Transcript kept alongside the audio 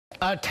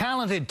A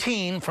talented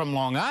teen from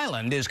Long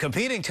Island is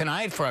competing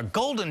tonight for a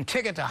golden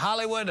ticket to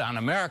Hollywood on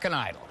American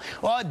Idol.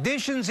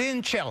 Auditions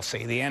in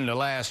Chelsea the end of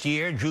last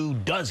year drew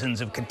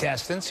dozens of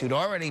contestants who'd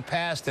already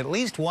passed at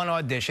least one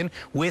audition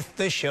with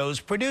the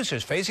show's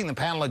producers. Facing the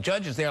panel of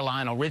judges there,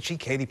 Lionel Richie,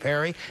 Katy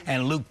Perry,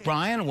 and Luke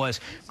Bryan, was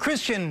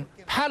Christiaan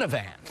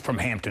Padavan from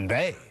Hampton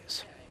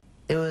Bays.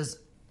 It was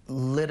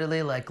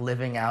literally like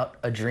living out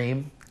a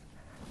dream.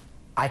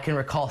 I can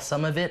recall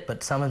some of it,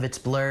 but some of it's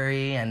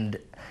blurry, and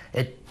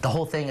the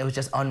whole thing, it was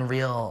just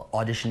unreal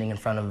auditioning in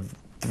front of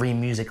three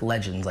music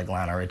legends like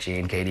Lionel Richie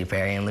and Katy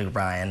Perry and Luke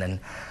Bryan, and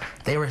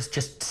they were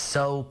just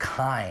so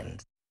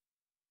kind.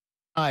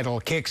 Idol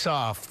kicks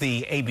off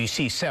the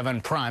ABC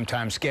 7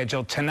 primetime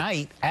schedule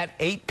tonight at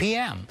 8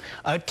 p.m.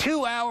 A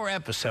 2-hour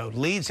episode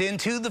leads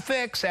into The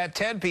Fix at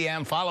 10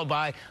 p.m., followed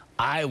by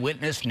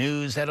Eyewitness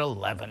News at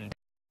 11.